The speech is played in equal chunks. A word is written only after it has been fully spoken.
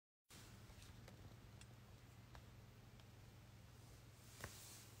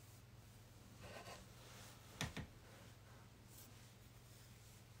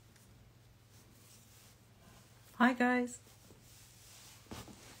Hi guys.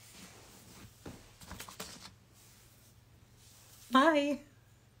 Hi.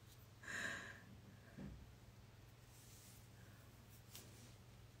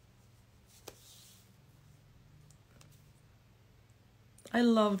 I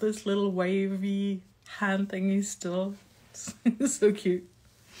love this little wavy hand thingy still. It's so cute.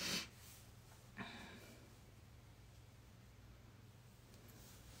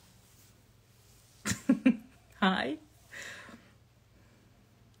 Hi.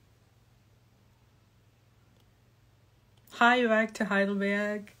 Hi back to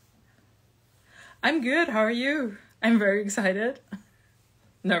Heidelberg. I'm good, how are you? I'm very excited.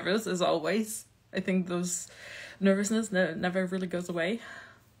 Nervous as always. I think those nervousness never really goes away.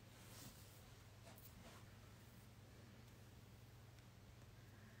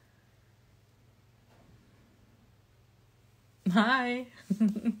 Hi.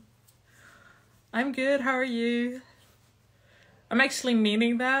 I'm good, how are you? I'm actually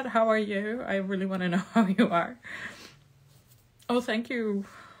meaning that. How are you? I really want to know how you are. Oh, thank you.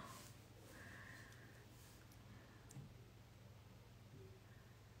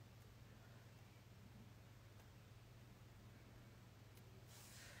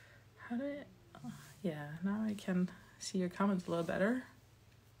 How did it... Yeah, now I can see your comments a little better.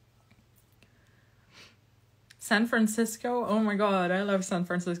 San Francisco? Oh my god, I love San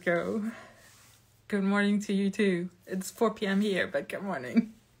Francisco. Good morning to you too. It's 4 p.m. here, but good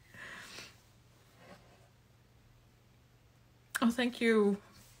morning. Oh, thank you.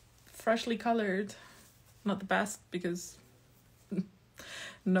 Freshly colored. Not the best because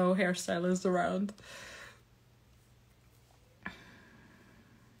no hairstylist around.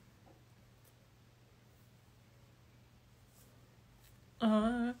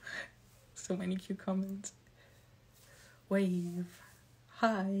 So many cute comments. Wave.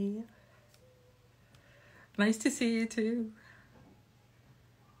 Hi. Nice to see you too.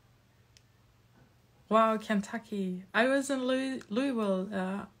 Wow, Kentucky. I was in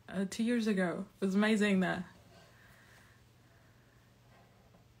Louisville 2 years ago. It was amazing there.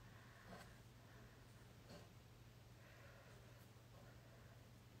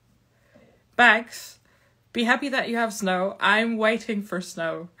 Bags, be happy that you have snow. I'm waiting for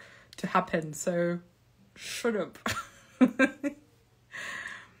snow to happen, so shut up.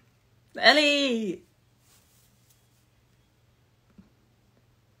 Ellie!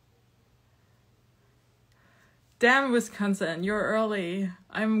 Damn, Wisconsin, you're early.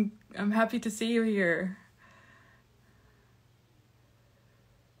 I'm happy to see you here.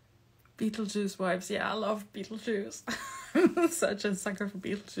 Beetlejuice vibes. Yeah, I love Beetlejuice. I'm such a sucker for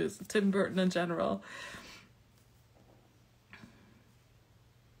Beetlejuice. Tim Burton in general.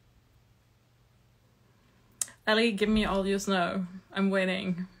 Ellie, give me all your snow. I'm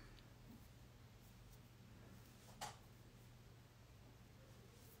waiting.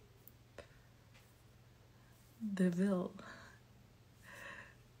 DeVille.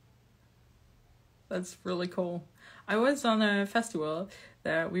 That's really cool. I was on a festival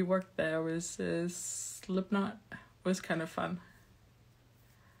that we worked there with Slipknot. It was kind of fun.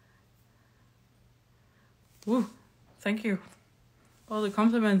 Woo! Thank you. All the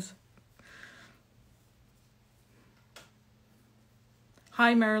compliments.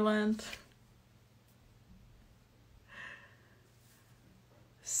 Hi, Maryland.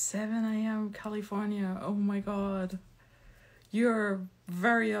 7 a.m. California. Oh my god. You're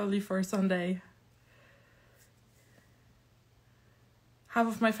very early for a Sunday. Half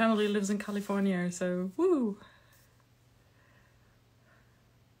of my family lives in California, so woo!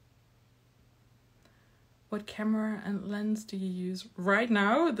 What camera and lens do you use? Right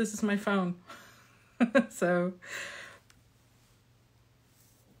now, this is my phone. So...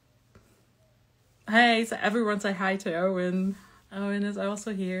 Hey, so everyone say hi to Owen. Owen is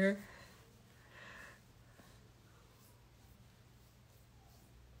also here.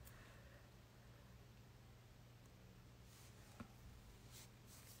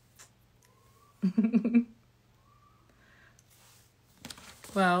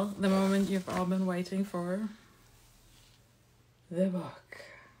 Well, the moment you've all been waiting for. The book.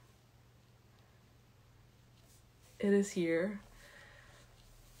 It is here.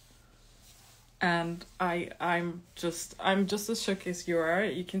 And I'm just as shook as you are.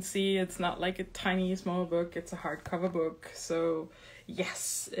 You can see it's not like a tiny small book, it's a hardcover book. So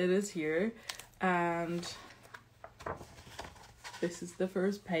yes, it is here. And this is the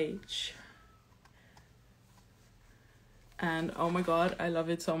first page. And oh my god, I love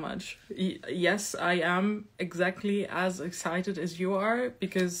it so much. Yes, I am exactly as excited as you are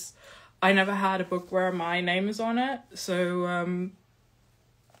because I never had a book where my name is on it. So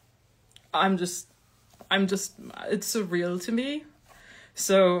I'm it's surreal to me.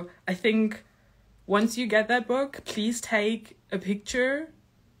 So I think once you get that book, please take a picture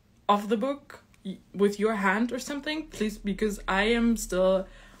of the book with your hand or something, please, because I am still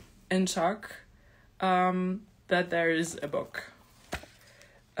in shock that there is a book.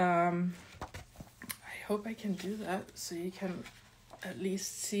 I hope I can do that so you can at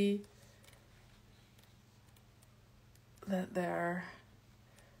least see that there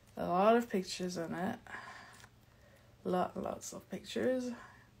are a lot of pictures in it. Lots of pictures.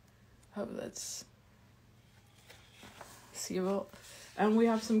 Hope that's seeable. And we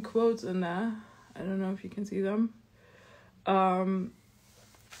have some quotes in there. I don't know if you can see them.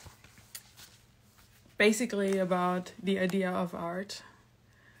 Basically about the idea of art.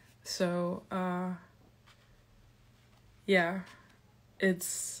 So yeah,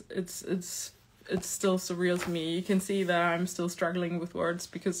 it's still surreal to me. You can see that I'm still struggling with words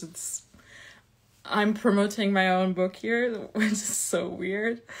because I'm promoting my own book here, which is so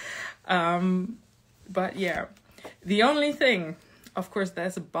weird. But yeah, the only thing, of course,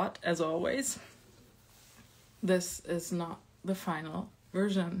 there's a but, as always. This is not the final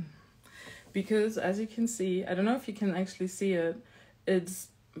version. Because as you can see, I don't know if you can actually see it, it's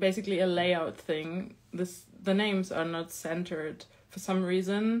basically a layout thing. The names are not centered. For some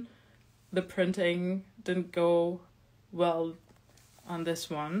reason, the printing didn't go well on this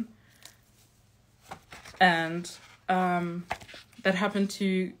one. And that happened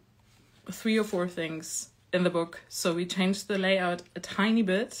to 3 or 4 things in the book. So we changed the layout a tiny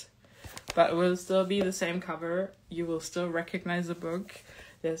bit, but it will still be the same cover. You will still recognize the book.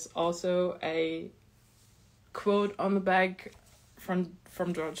 There's also a quote on the back from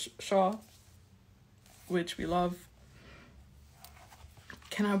George Shaw, which we love.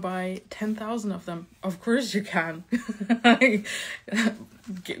 Can I buy 10,000 of them? Of course you can.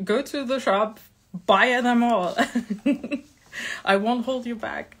 Go to the shop, buy them all. I won't hold you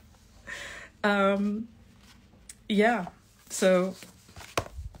back. Yeah, so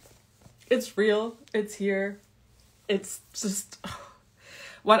it's real, it's here. It's just,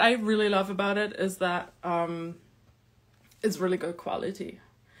 what I really love about it is that it's really good quality.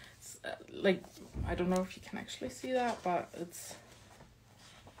 It's, like, I don't know if you can actually see that, but it's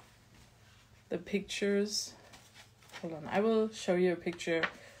the pictures. Hold on, I will show you a picture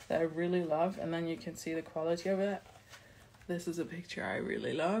that I really love, and then you can see the quality of it. This is a picture I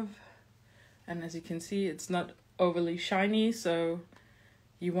really love, and as you can see, it's not overly shiny, so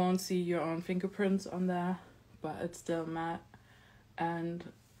you won't see your own fingerprints on there, but it's still matte. And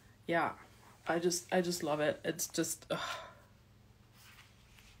yeah, I just love it. It's just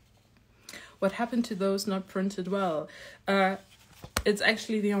what happened to those not printed well? It's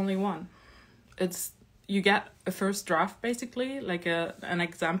actually the only one. It's, you get a first draft, basically, like an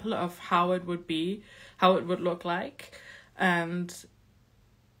example of how it would be, how it would look like. And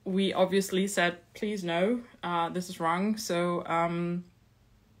we obviously said, please no, this is wrong. So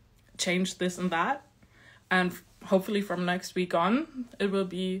change this and that. And hopefully from next week on, it will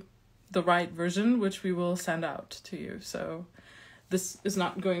be the right version, which we will send out to you. So this is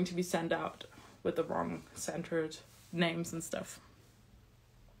not going to be sent out with the wrong centered names and stuff.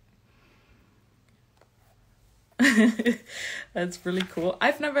 That's really cool.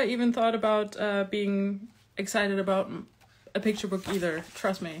 I've never even thought about being excited about a picture book either.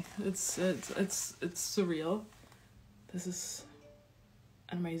 Trust me, it's surreal. This is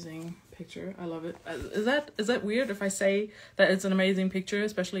an amazing picture. I love it. Is that weird if I say that it's an amazing picture,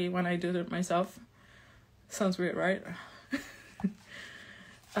 especially when I did it myself? Sounds weird, right?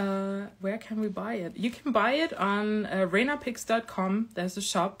 Where can we buy it? You can buy it on renapix.com. There's a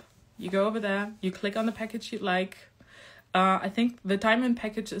shop. You go over there, you click on the package you'd like. I think the diamond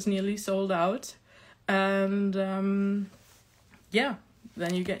package is nearly sold out. And yeah,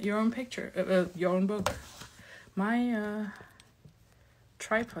 then you get your own picture, your own book. My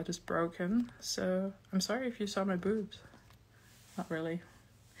tripod is broken, so I'm sorry if you saw my boobs. Not really.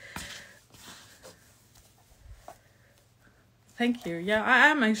 Thank you. Yeah, I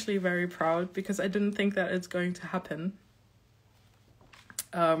am actually very proud because I didn't think that it's going to happen.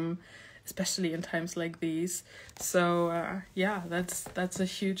 Especially in times like these. So yeah, that's a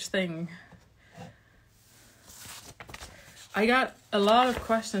huge thing. I got a lot of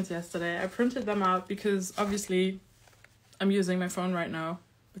questions yesterday. I printed them out because obviously I'm using my phone right now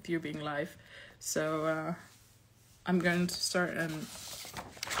with you being live. So I'm going to start and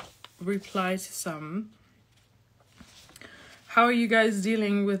reply to some. How are you guys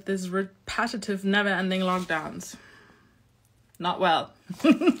dealing with this repetitive, never-ending lockdowns? Not well.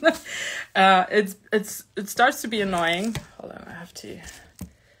 It starts to be annoying. Hold on, I have to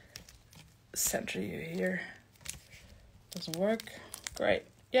center you here. Doesn't work. Great.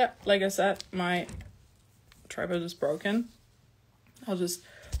 Yeah, like I said, my tripod is broken. I'll just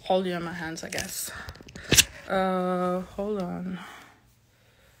hold you in my hands, I guess. Hold on.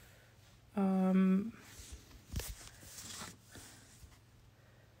 How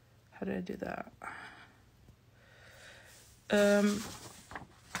do I do that?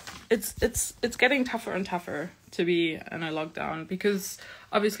 It's getting tougher and tougher to be in a lockdown, because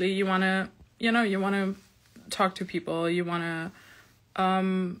obviously you wanna talk to people, you wanna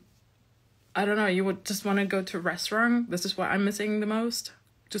I don't know, you would just wanna go to a restaurant. This is what I'm missing the most.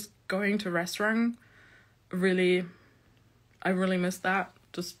 Just going to a restaurant. I really miss that.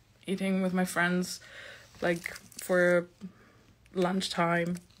 Just eating with my friends, like for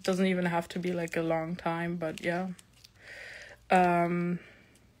lunchtime. Doesn't even have to be like a long time, but yeah.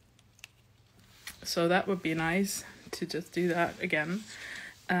 So that would be nice to just do that again.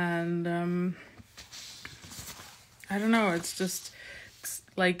 And I don't know, it's just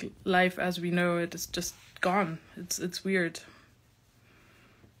like life as we know it is just gone. It's weird.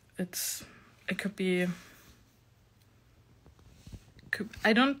 It could be.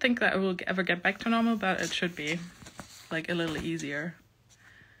 I don't think that it will ever get back to normal, but it should be like a little easier.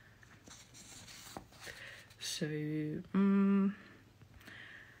 So,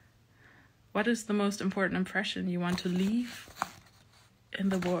 what is the most important impression you want to leave in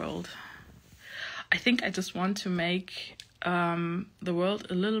the world? I think I just want to make the world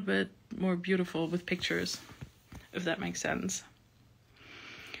a little bit more beautiful with pictures, if that makes sense.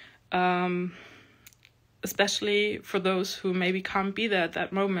 Especially for those who maybe can't be there at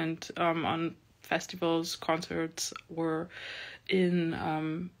that moment, on festivals, concerts, or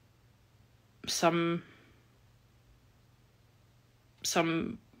in some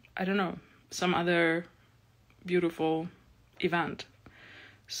I don't know, some other beautiful event.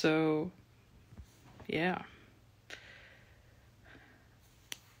 So yeah,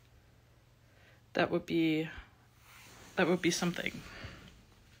 that would be something.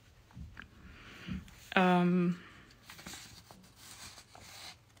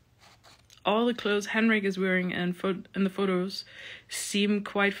 All the clothes Henrik is wearing in the photos seem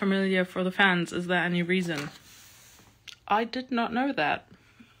quite familiar for the fans. Is there any reason? I did not know that.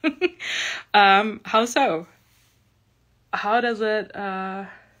 How so? How's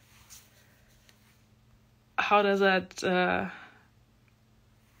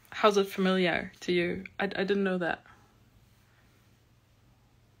it familiar to you? I didn't know that.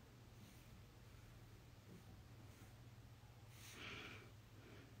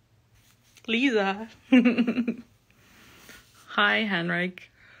 Lisa. Hi,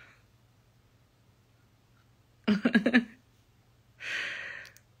 Henrik.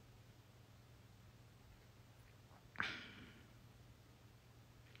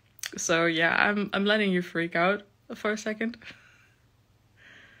 So yeah, I'm letting you freak out for a second.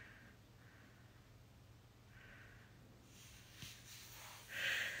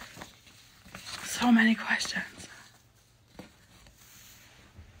 So many questions.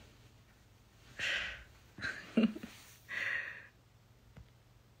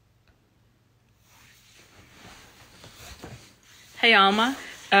 Hey Alma,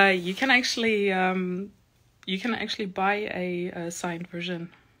 you can actually buy a signed version.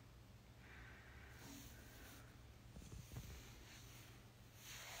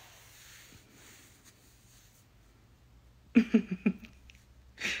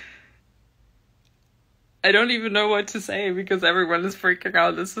 I don't even know what to say because everyone is freaking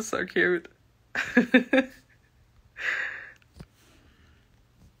out. This is so cute.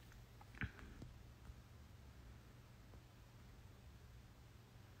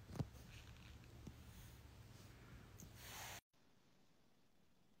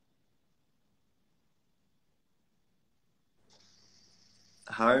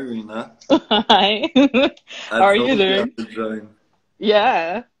 Hi, Rena. Hi. How are you doing? To join.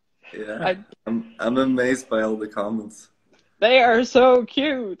 Yeah. Yeah. I'm amazed by all the comments. They are so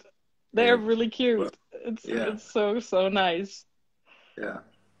cute. They Yeah. are really cute. Well, It's so nice. Yeah.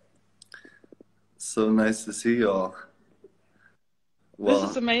 So nice to see you all. This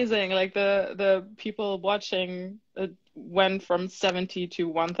is amazing. Like the people watching, it went from 70 to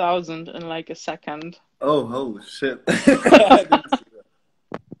 1,000 in like a second. Oh shit.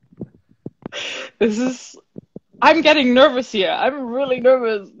 I'm getting nervous here. I'm really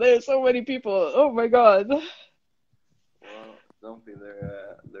nervous. There's so many people. Oh my God. Well, don't be.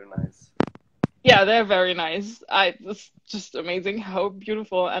 They're nice. Yeah, they're very nice. It's just amazing how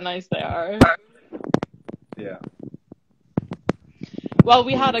beautiful and nice they are. Yeah. Well,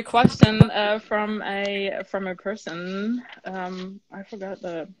 we had a question from a person. I forgot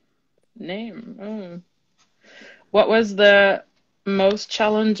Name. Oh. What was the most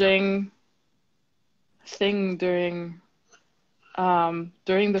challenging thing during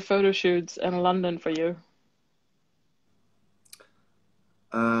the photo shoots in London for you?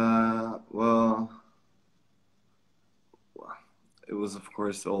 Well, it was of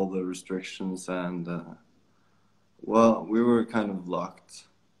course all the restrictions and well, we were kind of locked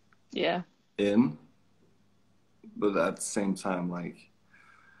Yeah. in, but at the same time, like,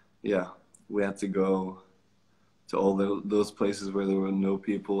 yeah, we had to go to all those places where there were no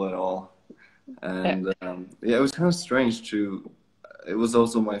people at all. Yeah. And yeah, it was kind of strange to. It was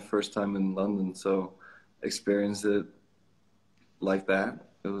also my first time in London, so experience it like that.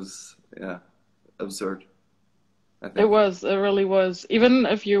 It was, yeah, absurd, I think. It really was. Even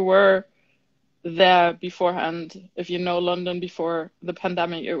if you were there beforehand, if you know London before the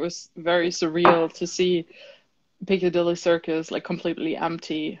pandemic, it was very surreal to see Piccadilly Circus like completely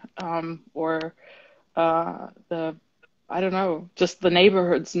empty, or the I don't know, just the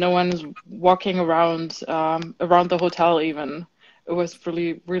neighborhoods. No one's walking around the hotel even. It was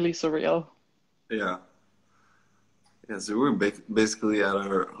really, really surreal. Yeah, yeah. So we were basically at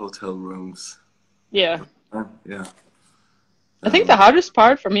our hotel rooms. Yeah. Yeah. I think the Um, hardest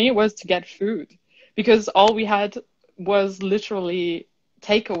part for me was to get food because all we had was literally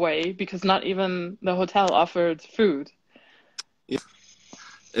takeaway because not even the hotel offered food. yeah.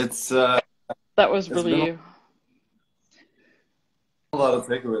 It's That was it's been really, a lot of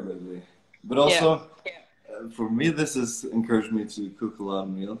takeaway lately, but yeah. also for me, this has encouraged me to cook a lot of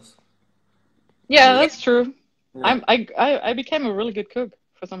meals. Yeah, Which, that's true. yeah, I became a really good cook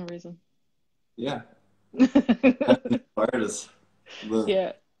for some reason. yeah, kind of inspired us. But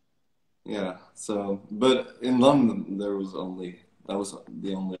Yeah. yeah, so but in London there was only that was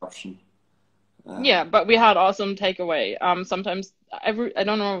the only option. Uh, Yeah, but we had awesome takeaway. Sometimes I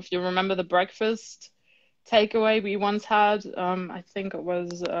don't know if you remember the breakfast takeaway we once had. I think it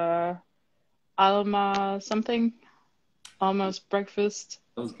was Alma something, Alma's breakfast.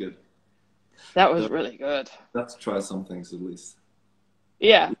 that was good. That was So really good. let's try some things at least.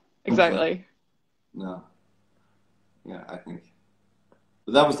 Yeah, Complain. exactly. No, yeah, I think.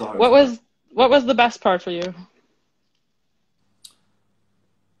 But that was the What hardest part. was what was the best part for you?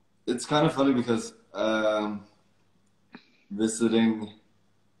 It's kind of funny because visiting,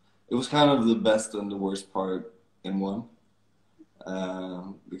 it was kind of the best and the worst part in one.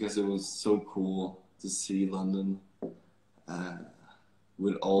 Because it was so cool to see London uh,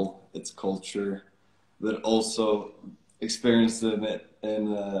 with all its culture, but also experiencing it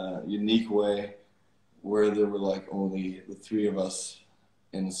in a unique way where there were like only the three of us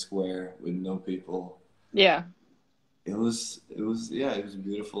in a square with no people. Yeah, Yeah, it was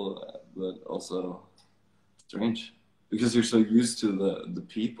beautiful, but also strange because you're so used to the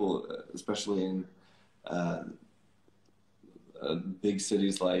people, especially in uh, big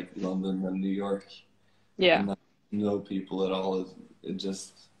cities like London and New York, yeah, and not no people at all. It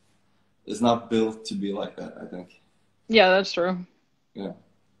just it's not built to be like that, I think. yeah. That's true. Yeah.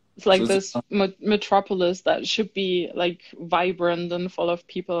 It's So like it's this metropolis that should be like vibrant and full of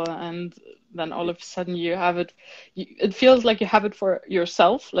people, and then all of a sudden you have it. It feels like you have it for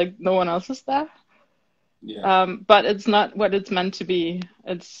yourself, like no one else is there. yeah, But it's not what it's meant to be.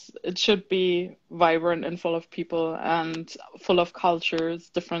 It should be vibrant and full of people and full of cultures,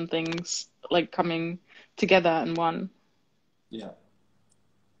 different things like coming together in one. yeah.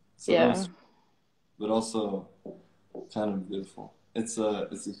 So that Yeah. was, but also kind of beautiful. It's a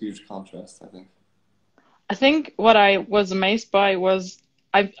huge contrast, I think. I think what I was amazed by was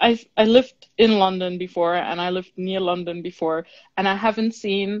I lived in London before and I lived near London before and I haven't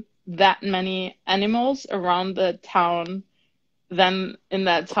seen that many animals around the town than in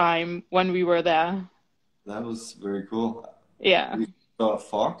that time when we were there. That was very cool. Yeah. We saw a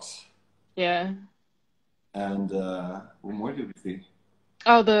fox, Yeah. and what more did we see?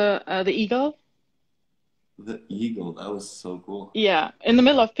 Oh, the eagle? The eagle. That was so cool. Yeah. In the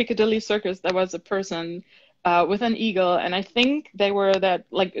middle of Piccadilly Circus, there was a person with an eagle, and I think they were that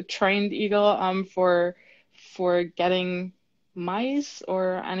like a trained eagle for getting mice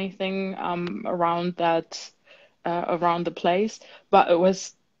or anything around that around the place. But it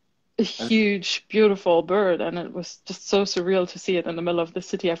was a I, huge, beautiful bird, and it was just so surreal to see it in the middle of the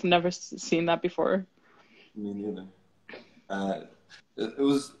city. I've never seen that before. me neither. Uh, it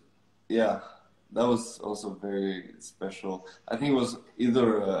was, yeah, that was also very special. I think it was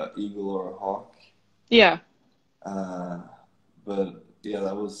either a eagle or a hawk. Yeah. Uh, but yeah,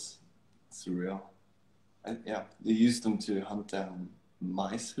 that was surreal. Yeah, they used them to hunt down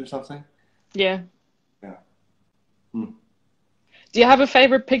mice or something. Yeah. Yeah. Hmm. Do you have a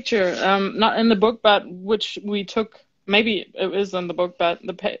favorite picture? Not in the book, but which we took. Maybe it is in the book, but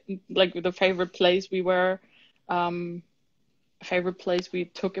like the favorite place we were, favorite place we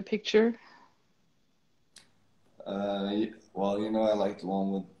took a picture. Well, I like the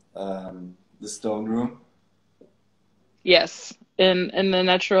one with the stone room. Yes, in the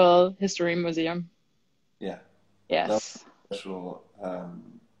Natural History Museum. Yeah, that was Yes. special.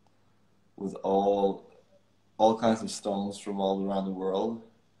 With all kinds of stones from all around the world,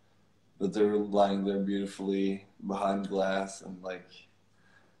 but they were lying there beautifully behind glass, and like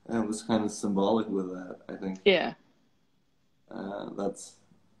it was kind of symbolic with that. I think Yeah. uh, that's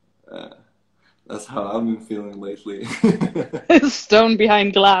uh, that's how I've been feeling lately. Stone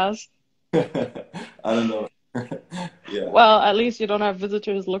behind glass. I don't know. Yeah, Well, at least you don't have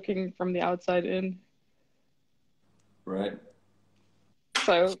visitors looking from the outside in. right.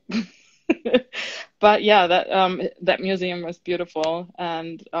 So, but yeah, that museum was beautiful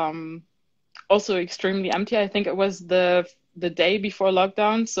and also extremely empty. I think it was the day before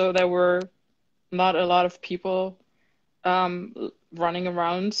lockdown, so there were not a lot of people running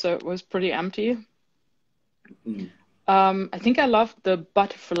around, so it was pretty empty. Mm. I think I loved the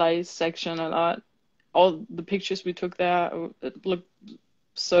butterflies section a lot. All the pictures we took there, it looked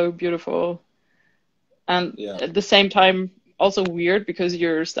so beautiful. And Yeah. at the same time, also weird because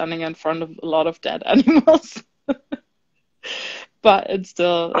you're standing in front of a lot of dead animals. But it's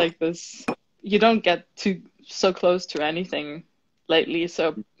still like this, you don't get too so close to anything lately.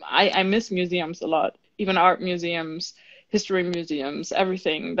 So I miss museums a lot, even art museums, history museums,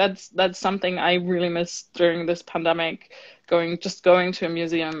 everything. That's something I really miss during this pandemic, going to a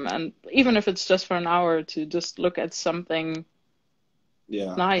museum, and even if it's just for an hour to just look at something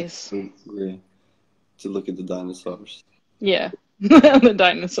Yeah, I nice. agree. To look at the dinosaurs. Yeah. The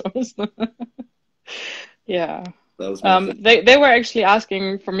dinosaurs. Yeah. That was my thing. They were actually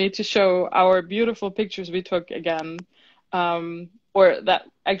asking for me to show our beautiful pictures we took again, or that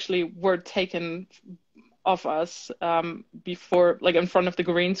actually were taken of us before, like in front of the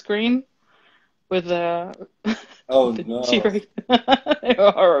green screen with Oh the no, T-Rex. They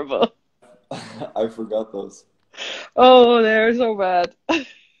were horrible. I forgot those. Oh, they're so bad.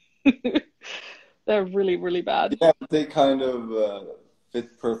 They're really, really bad. Yeah, they kind of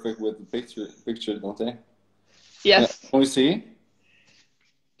fit perfect with the picture, don't they? Yes. Can we see? You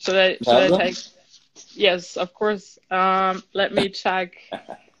Should have I them? take? Yes, of course. Let me check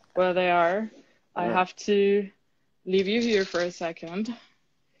where they are. I All right. have to leave you here for a second.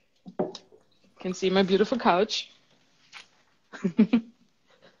 You can see my beautiful couch.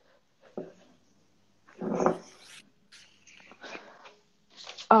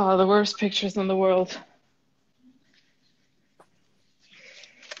 Oh, the worst pictures in the world.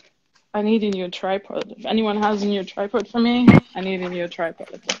 I need a new tripod. If anyone has a new tripod for me, I need a new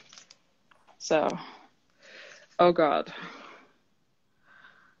tripod. So, oh God.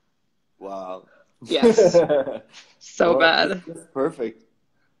 Wow. Yes. So Well, bad. it's perfect.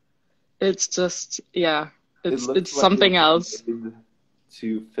 It's just, yeah, It it's looks like it something was else. made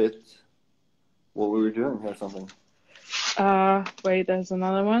to fit what we were doing or something. Wait, there's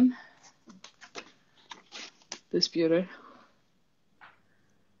another one. This beauty.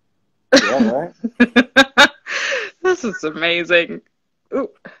 Yeah, right? This is amazing. Ooh,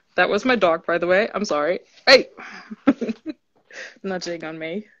 that was my dog, by the way. I'm sorry. Hey, nudging on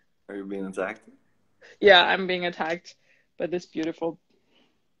me. Are you being attacked? Yeah, I'm being attacked by this beautiful.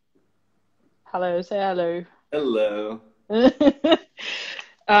 Hello, say hello. Hello.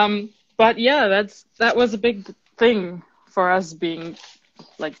 But yeah, that was a big thing for us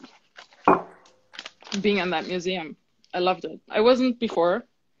like being in that museum. I loved it. I wasn't before.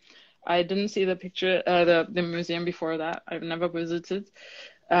 I didn't see the picture, the museum before that. I've never visited.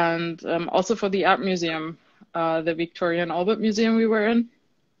 And also for the art museum, the Victoria and Albert Museum we were in,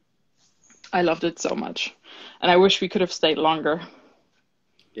 I loved it so much. And I wish we could have stayed longer.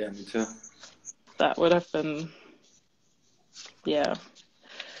 Yeah, me too. That would have been, yeah.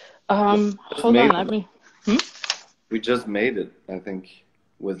 Just Hold on, made let it. me. Hmm? We just made it, I think,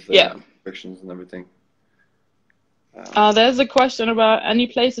 with Yeah. restrictions and everything. There's a question about any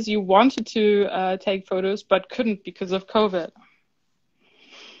places you wanted to take photos but couldn't because of COVID.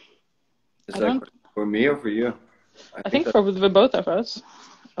 Is I that don't. question for me or for you? I think think that. for the both of us.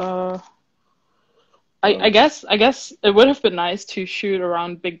 Uh, I Um, guess it would have been nice to shoot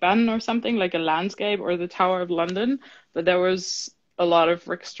around Big Ben or something like a landscape or the Tower of London, but there was a lot of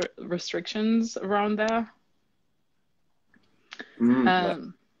restrictions around there. yeah.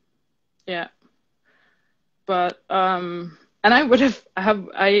 Yeah, but and I would have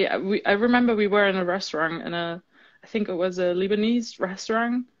I remember we were in a restaurant in I think it was a Lebanese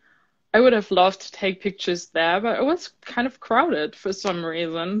restaurant. I would have loved to take pictures there, but it was kind of crowded for some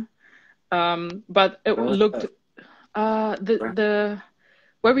reason. But it Where was looked that? the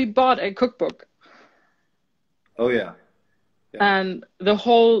where we bought a cookbook, Oh yeah, yeah. and the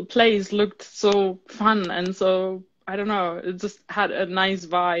whole place looked so fun and so, I don't know, it just had a nice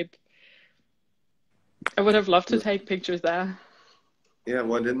vibe. I would have loved to take pictures there Yeah,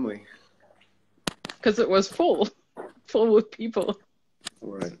 why didn't we? because it was full, full with people.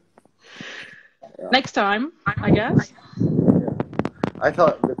 Right. Yeah. Next time, I guess. Yeah. I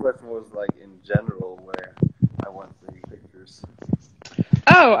thought the question was like in general where I want to take pictures.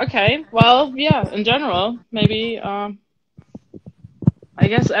 Oh, okay. Well, yeah, in general, maybe, I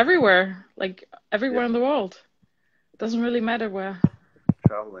guess everywhere, like everywhere Yeah, in the world. Doesn't really matter where.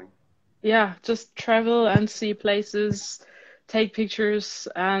 traveling. Yeah, just travel and see places, take pictures,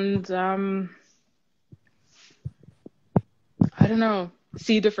 and I don't know,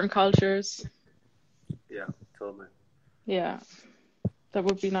 see different cultures. Yeah, totally. Yeah, that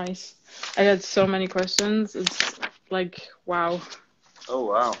would be nice. I had so many questions. It's like, wow. Oh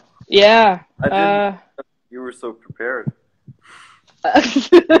wow. Yeah. I didn't know you were so prepared.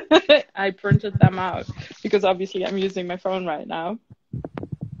 I printed them out because obviously I'm using my phone right now.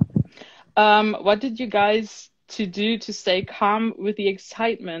 What did you guys to do to stay calm with the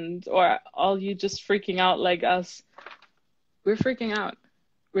excitement, or are you just freaking out like us? We're freaking out.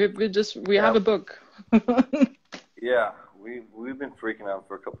 We Yeah, have a book. yeah. We've been freaking out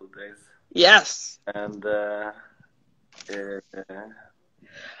for a couple of days, Yes. and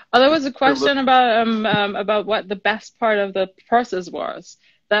Oh, there was a we're look. question about what the best part of the process was.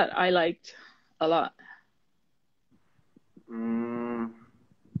 That I liked a lot. Mm,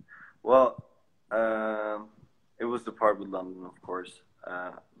 well, it was the part with London, of course,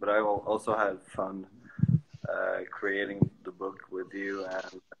 but I also had fun creating the book with you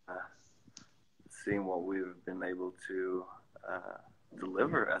and seeing what we've been able to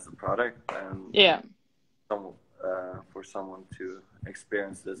deliver as a product, and Yeah. some, for someone to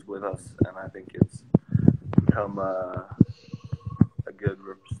experience this with us. And I think it's become a good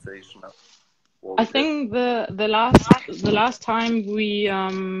representation of what I we did. think the last time we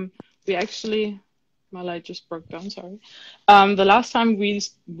actually, my light just broke down, sorry. The last time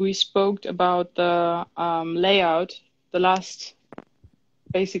we spoke about the layout, the last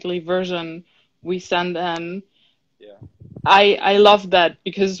basically version we sent in, Yeah. I love that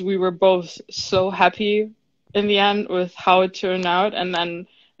because we were both so happy in the end with how it turned out, and then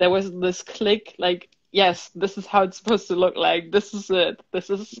there was this click, like, yes, this is how it's supposed to look like. This is it. This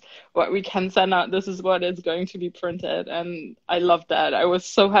is what we can send out. This is what is going to be printed, and I love that. I was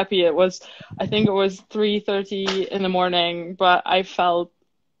so happy. I think it was 3:30 in the morning, but I felt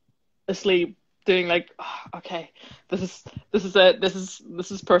asleep doing like, oh, okay, this is it,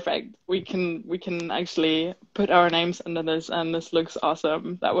 this is perfect, we can actually put our names under this and this looks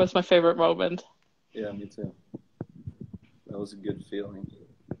awesome. That was my favorite moment. Yeah, me too. That was a good feeling.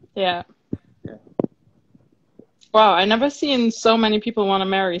 Yeah. Yeah. Wow, I never seen so many people want to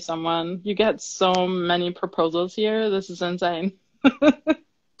marry someone. You get so many proposals here. This is insane.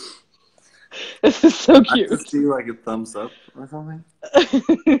 This is so I just cute. see like a thumbs up or something.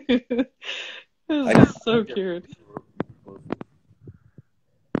 This I is so get cute.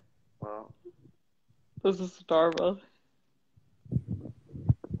 well, This is adorable.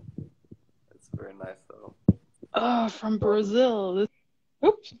 it's very nice though. Oh, from Brazil.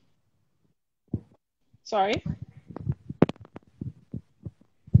 Oops, sorry.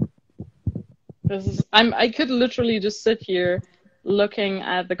 I could literally just sit here looking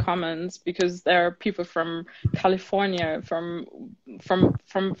at the comments because there are people from California, from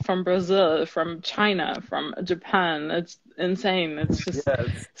Brazil, from China, from Japan. It's insane. It's just Yeah,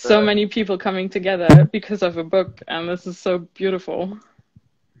 it's so many people coming together because of a book, and this is so beautiful.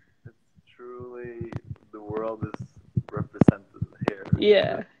 truly the world is represented here in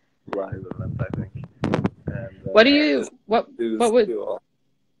Yeah. this live event, I think. And What do you what would to all.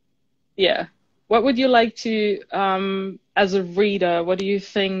 yeah. What would you like to, as a reader, what do you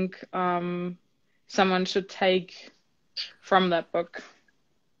think someone should take from that book?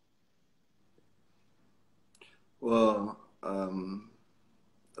 Well,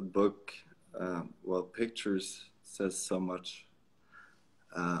 a book, well, pictures says so much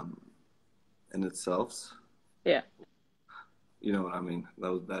um, in itself. Yeah. You know what I mean? That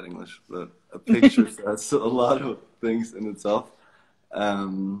was bad English, but a picture says a lot of things in itself.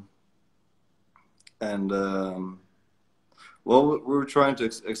 Um, and well, we were trying to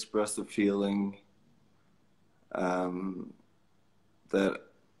express the feeling um, that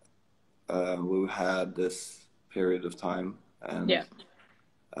we had this period of time, Yeah.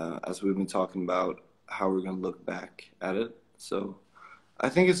 and as we've been talking about how we're going to look back at it. So I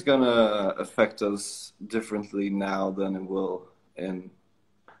think it's going to affect us differently now than it will in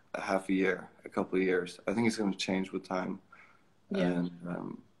a half a year, a couple of years. I think it's going to change with time. Yeah. And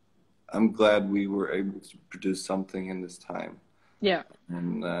I'm glad we were able to produce something in this time. Yeah.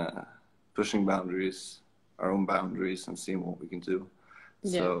 And pushing boundaries, our own boundaries, and seeing what we can do.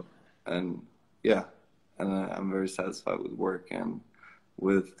 So, and yeah, and I'm very satisfied with work and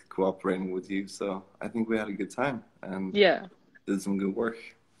with cooperating with you. So I think we had a good time and did some good work.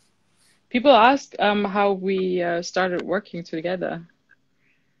 People ask how we started working together,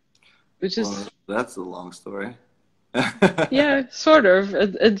 which is that's a long story. Yeah, sort of.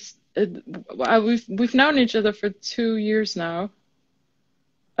 We've known each other for 2 years now,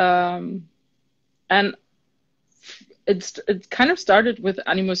 and it kind of started with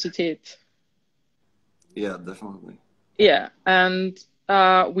animosität. Yeah, definitely. Yeah, and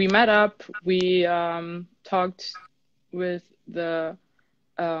we met up. We talked with the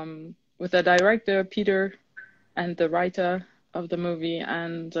director Peter and the writer of the movie,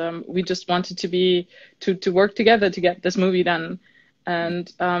 and we just wanted to work together to get this movie done.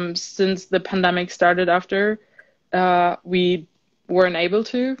 And since the pandemic started after, we weren't able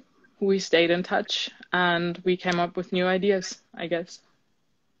to. We stayed in touch, and we came up with new ideas, I guess.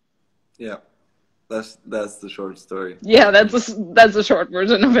 Yeah, that's the short story. Yeah, that's a short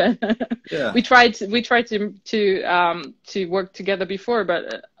version of it. Yeah. We tried to work together before,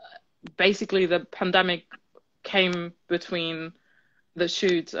 but basically the pandemic came between the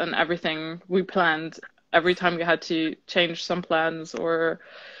shoots and everything we planned. Every time we had to change some plans or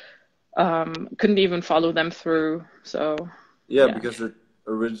couldn't even follow them through. So yeah. Because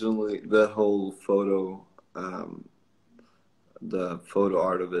originally the whole photo, the photo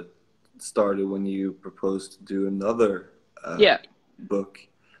art of it started when you proposed to do another book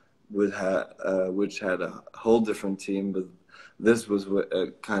which had a whole different team, but this was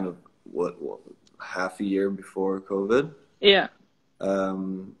kind of what half a year before COVID. Yeah.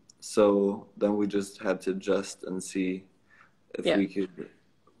 So then we just had to adjust and see if we could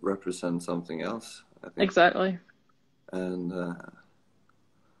represent something else, I think. Exactly. And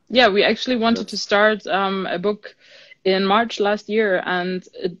we actually wanted to start a book in March last year, and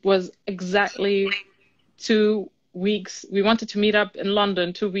it was exactly 2 weeks. We wanted to meet up in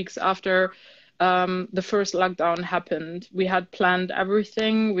London 2 weeks after the first lockdown happened. We had planned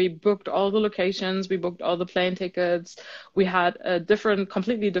everything. We booked all the locations. We booked all the plane tickets. We had a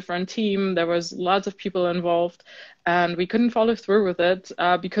completely different team. There was lots of people involved, and we couldn't follow through with it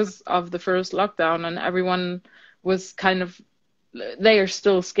because of the first lockdown, and everyone was kind of, they are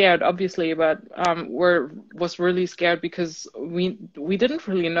still scared, obviously, but was really scared because we didn't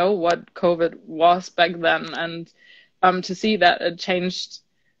really know what COVID was back then, and to see that it changed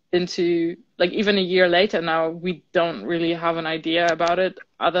into, like, even a year later now, we don't really have an idea about it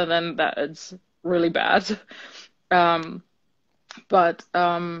other than that it's really bad. But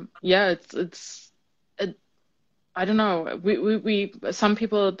I don't know. We some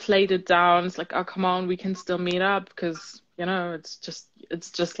people played it down. It's like, oh, come on, we can still meet up because, you know, it's just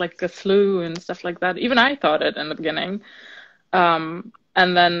like a flu and stuff like that. Even I thought it in the beginning.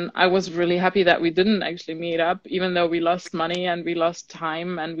 And then I was really happy that we didn't actually meet up, even though we lost money and we lost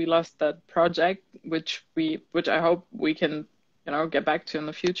time and we lost that project, which I hope we can, you know, get back to in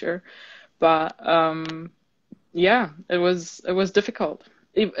the future. But it was difficult.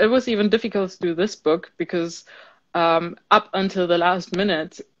 It was even difficult to do this book because up until the last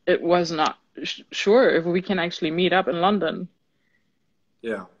minute, it was not sure if we can actually meet up in London.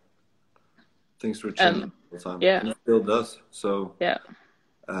 Yeah. Things were changing all the time. Yeah. And it still does. So yeah.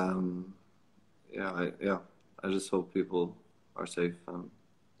 I just hope people are safe.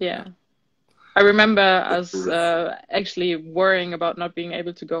 Yeah. I remember us actually worrying about not being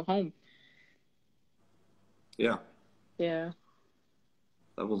able to go home. Yeah. Yeah.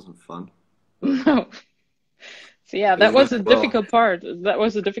 That wasn't fun. No. So yeah, that was a difficult part. That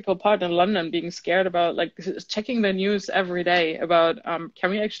was a difficult part in London, being scared about, like, checking the news every day about can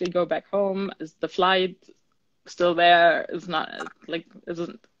we actually go back home? Is the flight still there? Is not, like,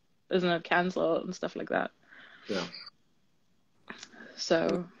 isn't it cancelled and stuff like that? Yeah.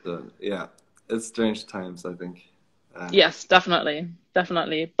 So yeah, it's strange times, I think. Yes, definitely.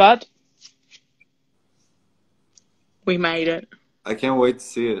 But we made it. I can't wait to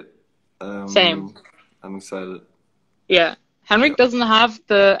see it. Same. I'm excited. Yeah. Henrik doesn't have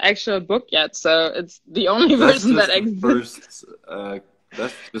the actual book yet, so it's the only version that exists.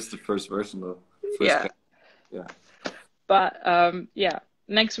 That's just the first version, though. Yeah. But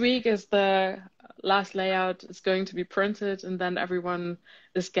next week is the last layout is going to be printed, and then everyone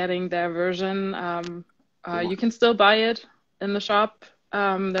is getting their version. You can still buy it in the shop.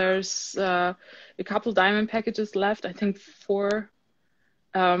 There's a couple diamond packages left, I think 4,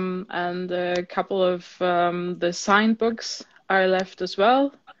 and a couple of the signed books are left as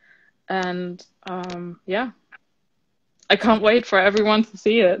well. And yeah, I can't wait for everyone to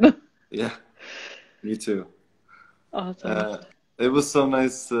see it. Yeah, me too. Awesome. It was so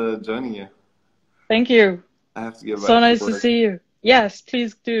nice joining you. Thank you. I have to get So back to nice to work. see you. Yes,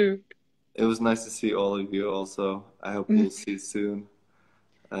 please do. It was nice to see all of you also. I hope we'll see you soon.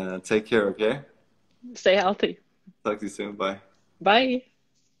 Take care, okay? Stay healthy. Talk to you soon. Bye. Bye.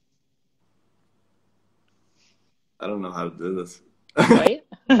 I don't know how to do this. Wait.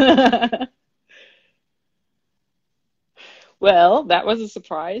 Well, that was a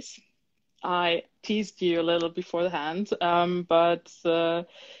surprise. I teased you a little beforehand, but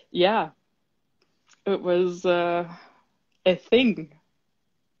yeah, it was a thing.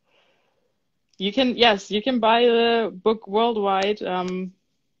 Yes, you can buy the book worldwide.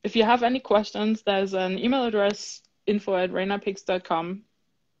 If you have any questions, there's an email address, info@renapix.com.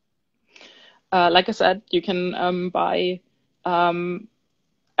 Like I said, you can buy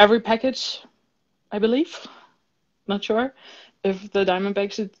every package, I believe. Not sure if the diamond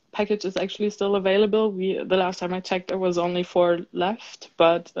package is actually still available. The last time I checked, there was only 4 left,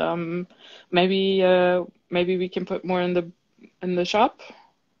 but maybe we can put more in the shop.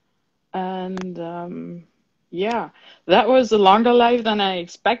 And yeah, that was a longer live than I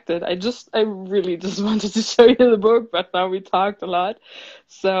expected. I really just wanted to show you the book, but now we talked a lot.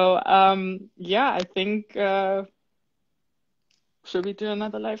 So yeah, I think should we do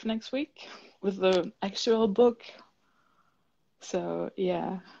another live next week with the actual book? So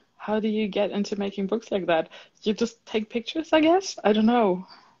yeah, how do you get into making books like that? You just take pictures, I guess? I don't know.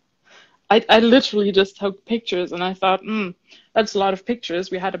 I literally just took pictures and I thought, that's a lot of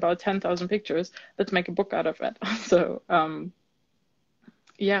pictures. We had about 10,000 pictures. Let's make a book out of it. So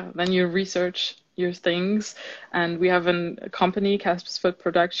yeah, then you research your things, and we have a company, Casper's Foot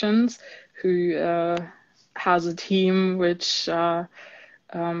Productions, who has a team which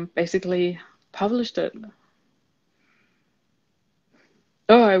basically published it.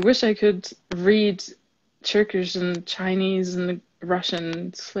 Oh, I wish I could read Turkish and Chinese and Russian.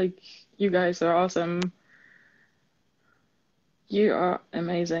 It's like, you guys are awesome. You are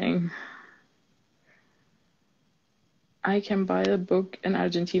amazing. I can buy the book in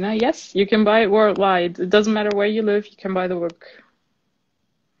Argentina. Yes, you can buy it worldwide. It doesn't matter where you live, you can buy the book.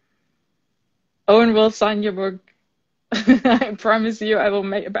 Owen will sign your book. I promise you, I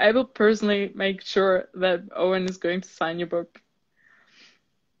will personally make sure that Owen is going to sign your book.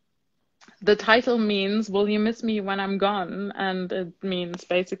 The title means, will you miss me when I'm gone? And it means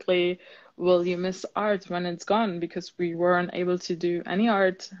basically, will you miss art when it's gone? Because we weren't able to do any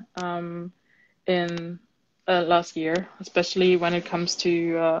art in last year, especially when it comes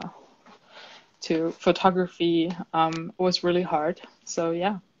to photography. It was really hard. So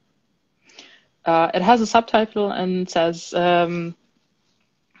yeah. It has a subtitle and says, the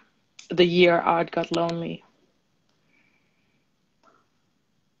year art got lonely.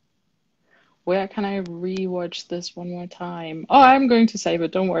 Where can I rewatch this one more time? Oh, I'm going to save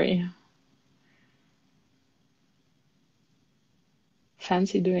it, don't worry.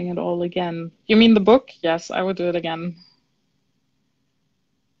 Fancy doing it all again. You mean the book? Yes, I would do it again.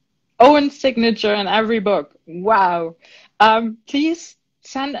 Owen's signature in every book. Wow. Please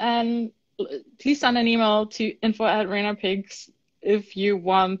send an email to info@RenaPigs if you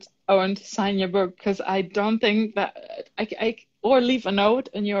want Owen to sign your book, because I don't think that or leave a note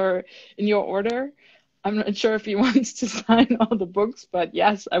in your order. I'm not sure if he wants to sign all the books, but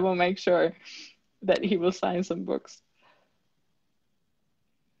yes, I will make sure that he will sign some books.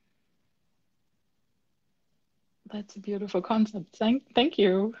 That's a beautiful concept. Thank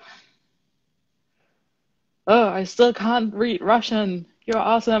you. Oh, I still can't read Russian. You're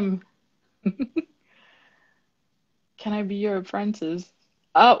awesome. Can I be your apprentice?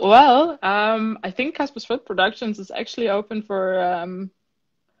 Well, I think Casper's Foot Productions is actually open for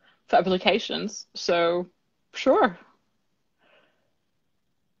applications, so sure.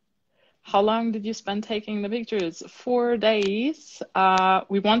 How long did you spend taking the pictures? 4 days.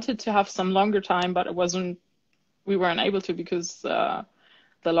 We wanted to have some longer time, but we weren't able to because the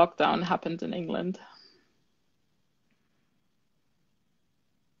lockdown happened in England.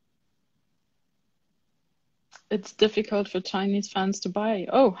 It's difficult for Chinese fans to buy.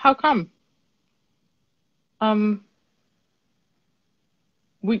 Oh, how come?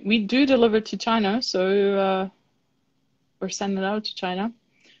 We do deliver to China, so we're sending it out to China.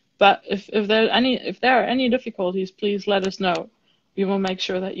 But if there are any difficulties, please let us know. We will make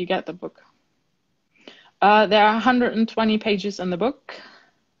sure that you get the book. There are 120 pages in the book.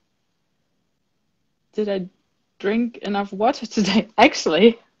 Did I drink enough water today?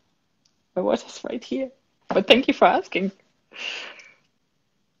 Actually, the water's right here. But thank you for asking.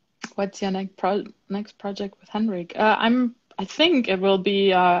 What's your next project with Henrik? I think it will be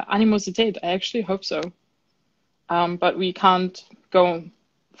Animosität. I actually hope so. But we can't go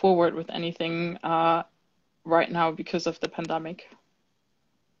forward with anything right now because of the pandemic.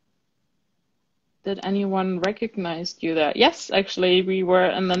 Did anyone recognize you there? Yes, actually, we were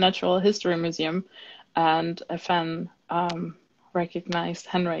in the Natural History Museum, and a fan recognized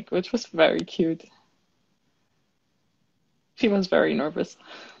Henrik, which was very cute. She was very nervous.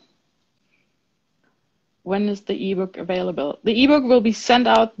 When is the ebook available? The ebook will be sent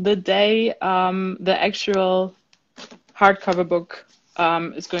out the day the actual hardcover book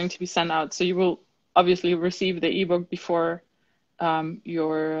is going to be sent out. So you will obviously receive the ebook before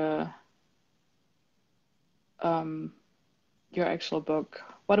your actual book.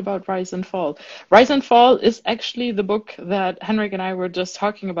 What about Rise and Fall? Rise and Fall is actually the book that Henrik and I were just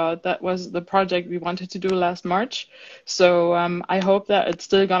talking about. That was the project we wanted to do last March. So I hope that it's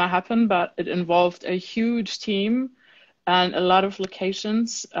still gonna happen, but it involved a huge team and a lot of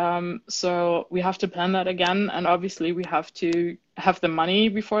locations. So we have to plan that again, and obviously we have to have the money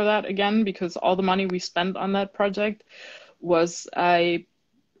before that again, because all the money we spent on that project was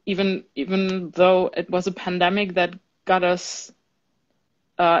even though it was a pandemic that got us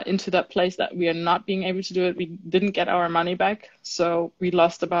into that place that we are not being able to do it, we didn't get our money back. So we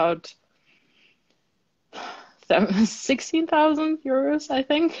lost about 16,000 euros, I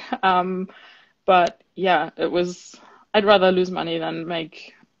think. But yeah, it was, I'd rather lose money than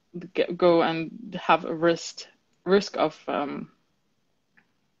go and have a risk of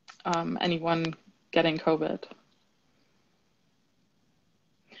anyone getting COVID.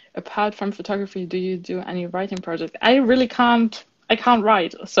 Apart from photography, do you do any writing project? I can't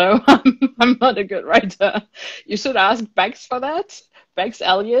write, so I'm not a good writer. You should ask Bex for that. Bex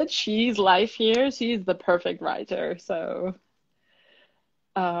Elliott, she's live here. She's the perfect writer. So,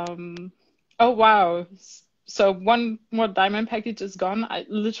 oh wow. So one more diamond package is gone. I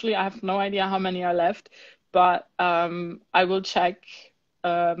have no idea how many are left, but I will check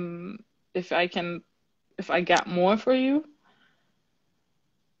if I get more for you.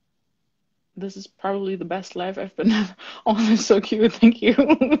 This is probably the best life I've been in. Oh, that's so cute. Thank you.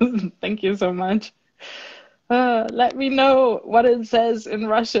 Thank you so much. Let me know what it says in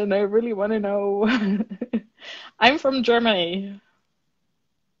Russian. I really want to know. I'm from Germany.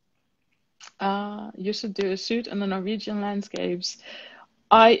 You should do a shoot in the Norwegian landscapes.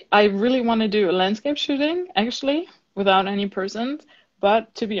 I really want to do a landscape shooting, actually, without any persons.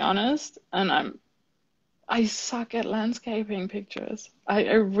 But to be honest, I suck at landscaping pictures.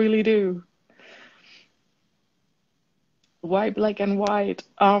 I really do. Why black and white?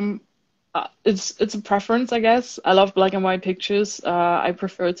 It's a preference, I guess. I love black and white pictures. I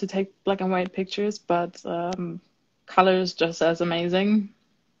prefer to take black and white pictures, but color is just as amazing.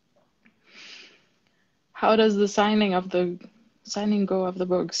 How does the signing go of the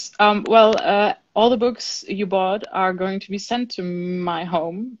books? Well, all the books you bought are going to be sent to my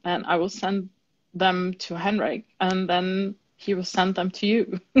home, and I will send them to Henrik, and then he will send them to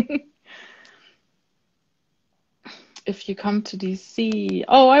you. If you come to DC.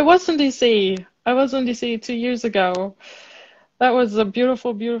 Oh, I was in DC. I was in DC 2 years ago. That was a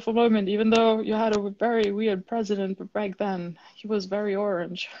beautiful, beautiful moment, even though you had a very weird president back then. He was very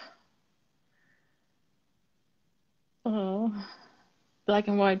orange. Oh, black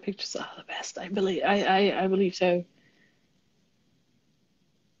and white pictures are the best. I believe so.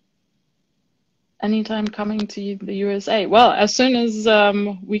 Anytime coming to the USA. Well, as soon as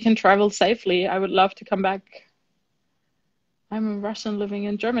we can travel safely, I would love to come back. I'm a Russian living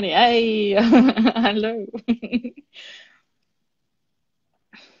in Germany. Hey, hello.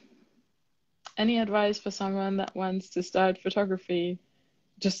 Any advice for someone that wants to start photography?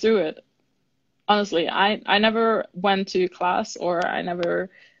 Just do it. Honestly, I never went to class, or I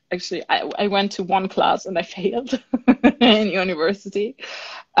went to one class and I failed in university.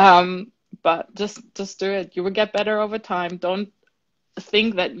 But just do it. You will get better over time. Don't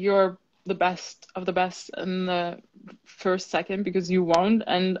think that you're the best of the best in the first second, because you won't.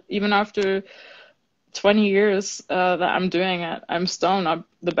 And even after 20 years that I'm doing it, I'm still not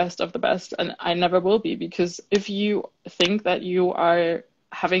the best of the best, and I never will be, because if you think that you are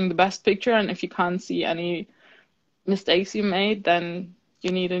having the best picture and if you can't see any mistakes you made, then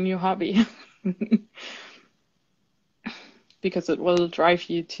you need a new hobby. because it will drive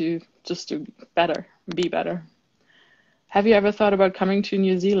you to just do better, be better. Have you ever thought about coming to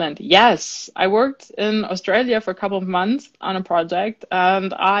New Zealand? Yes, I worked in Australia for a couple of months on a project,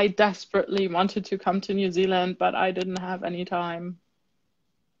 and I desperately wanted to come to New Zealand, but I didn't have any time.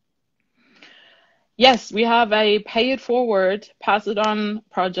 Yes, we have a pay it forward, pass it on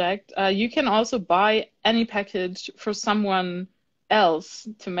project. You can also buy any package for someone else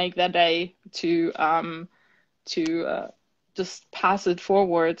to make their day to just pass it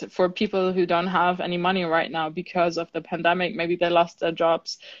forward for people who don't have any money right now because of the pandemic. Maybe they lost their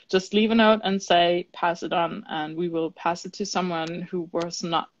jobs. Just leave a note and say, pass it on, and we will pass it to someone who was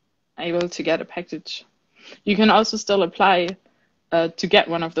not able to get a package. You can also still apply to get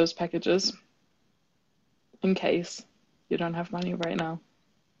one of those packages in case you don't have money right now.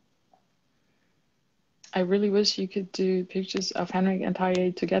 I really wish you could do pictures of Henrik and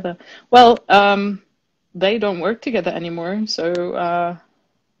Taye together. Well, they don't work together anymore, so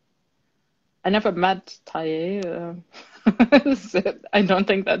I never met Taye. So I don't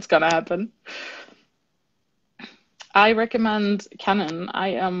think that's gonna happen. I recommend Canon.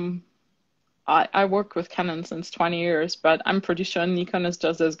 I work with Canon since 20 years, but I'm pretty sure Nikon is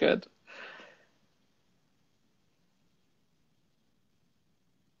just as good.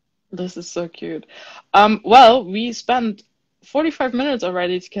 This is so cute. Well, we spent 45 minutes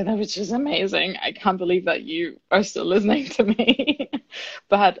already together, which is amazing. I can't believe that you are still listening to me.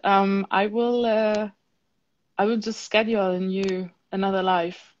 But I will just schedule a new another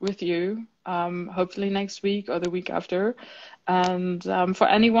live with you, hopefully next week or the week after. And for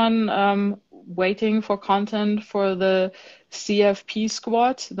anyone waiting for content for the CFP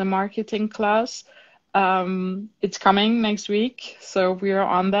squad, the marketing class, it's coming next week, so we are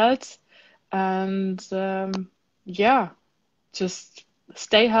on that. And yeah, just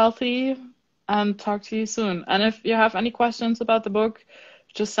stay healthy and talk to you soon. And if you have any questions about the book,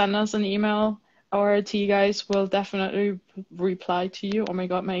 just send us an email. Our tea guys will definitely reply to you. Oh my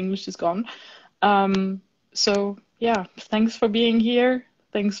God, my English is gone. So yeah, thanks for being here.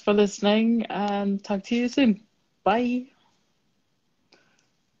 Thanks for listening, and talk to you soon. Bye.